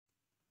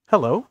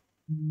Hello.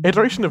 A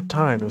duration of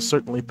time has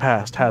certainly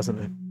passed, hasn't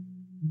it?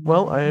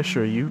 Well, I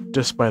assure you,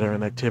 despite our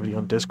inactivity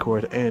on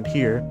Discord and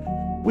here,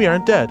 we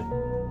aren't dead.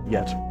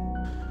 Yet.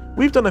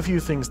 We've done a few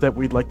things that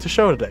we'd like to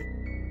show today.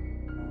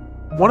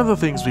 One of the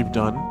things we've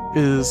done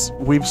is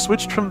we've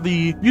switched from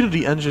the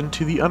Unity engine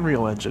to the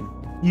Unreal engine.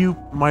 You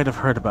might have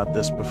heard about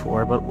this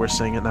before, but we're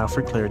saying it now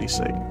for clarity's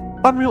sake.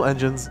 Unreal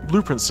Engine's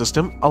blueprint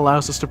system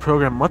allows us to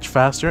program much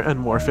faster and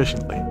more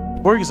efficiently.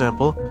 For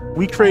example,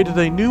 we created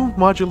a new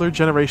modular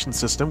generation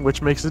system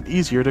which makes it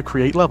easier to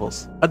create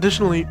levels.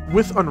 Additionally,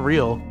 with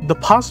Unreal, the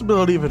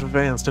possibility of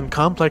advanced and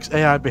complex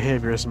AI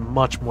behavior is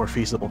much more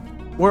feasible.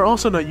 We're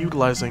also now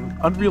utilizing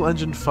Unreal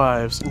Engine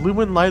 5's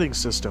Lumen lighting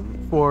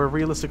system for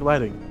realistic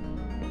lighting,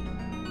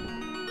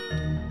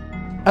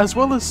 as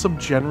well as some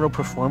general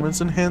performance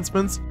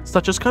enhancements,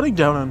 such as cutting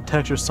down on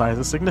texture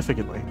sizes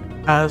significantly,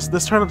 as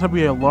this turned out to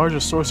be a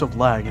larger source of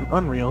lag in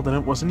Unreal than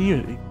it was in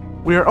Unity.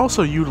 We are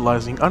also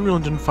utilizing Unreal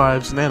Engine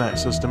 5's nanite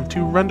system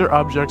to render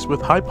objects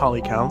with high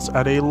poly counts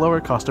at a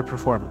lower cost of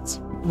performance.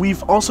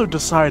 We've also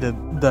decided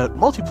that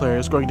multiplayer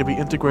is going to be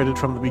integrated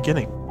from the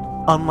beginning,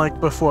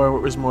 unlike before where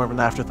it was more of an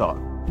afterthought.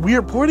 We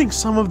are porting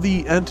some of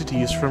the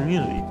entities from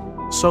Unity.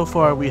 So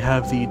far we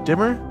have the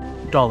dimmer,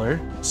 duller,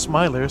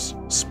 smilers,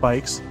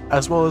 spikes,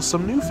 as well as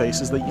some new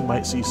faces that you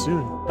might see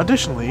soon.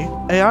 Additionally,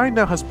 AI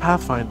now has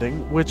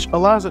pathfinding, which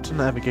allows it to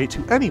navigate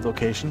to any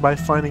location by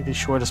finding the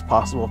shortest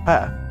possible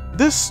path.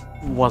 This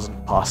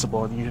wasn't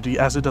possible in Unity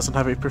as it doesn't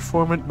have a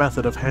performant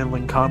method of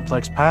handling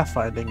complex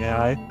pathfinding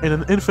AI in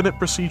an infinite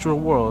procedural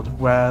world,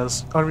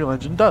 whereas Unreal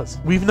Engine does.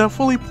 We've now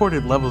fully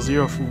ported Level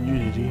 0 from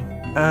Unity,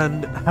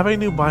 and have a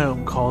new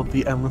biome called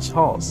the Endless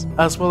Halls,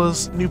 as well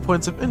as new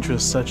points of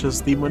interest such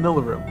as the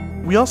Manila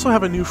Room. We also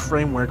have a new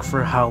framework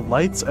for how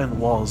lights and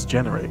walls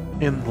generate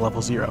in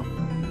Level 0.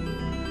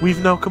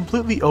 We've now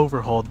completely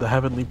overhauled the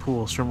Heavenly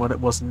Pools from what it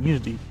was in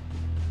Unity,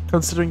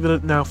 considering that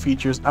it now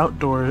features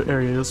outdoor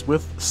areas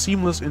with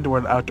seamless indoor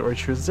and outdoor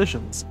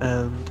transitions,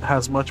 and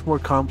has much more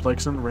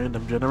complex and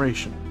random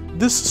generation.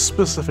 This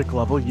specific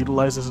level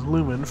utilizes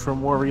Lumen for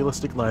more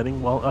realistic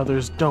lighting, while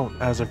others don't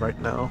as of right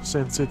now,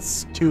 since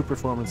it's too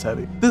performance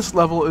heavy. This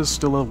level is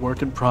still a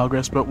work in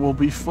progress, but will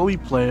be fully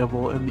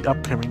playable in the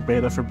upcoming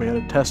beta for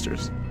beta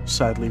testers.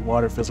 Sadly,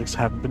 water physics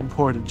haven't been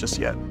ported just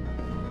yet.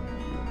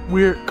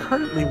 We're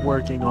currently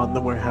working on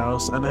the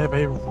warehouse and have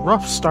a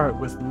rough start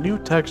with new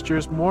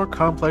textures, more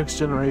complex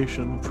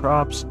generation,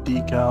 props,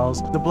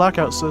 decals, the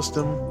blackout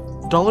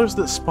system, dollars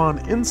that spawn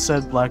in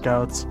said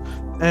blackouts,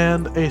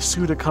 and a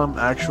soon-to-come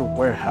actual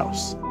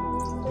warehouse.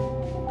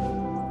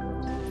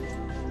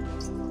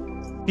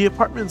 The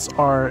apartments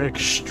are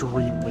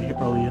extremely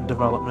early in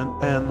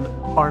development and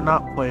are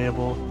not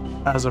playable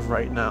as of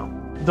right now,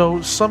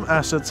 though some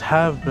assets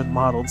have been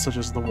modeled, such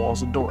as the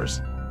walls and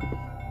doors.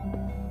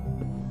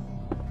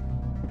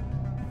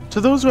 To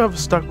those who have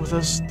stuck with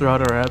us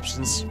throughout our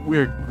absence,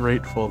 we're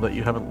grateful that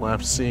you haven't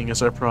left, seeing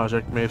as our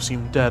project may have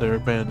seemed dead or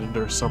abandoned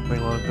or something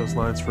along those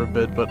lines for a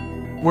bit, but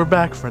we're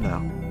back for now.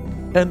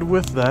 And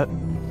with that,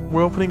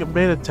 we're opening up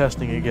beta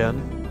testing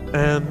again,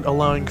 and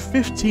allowing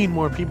 15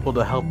 more people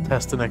to help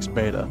test the next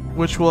beta,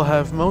 which will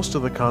have most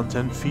of the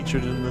content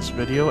featured in this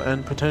video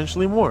and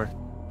potentially more.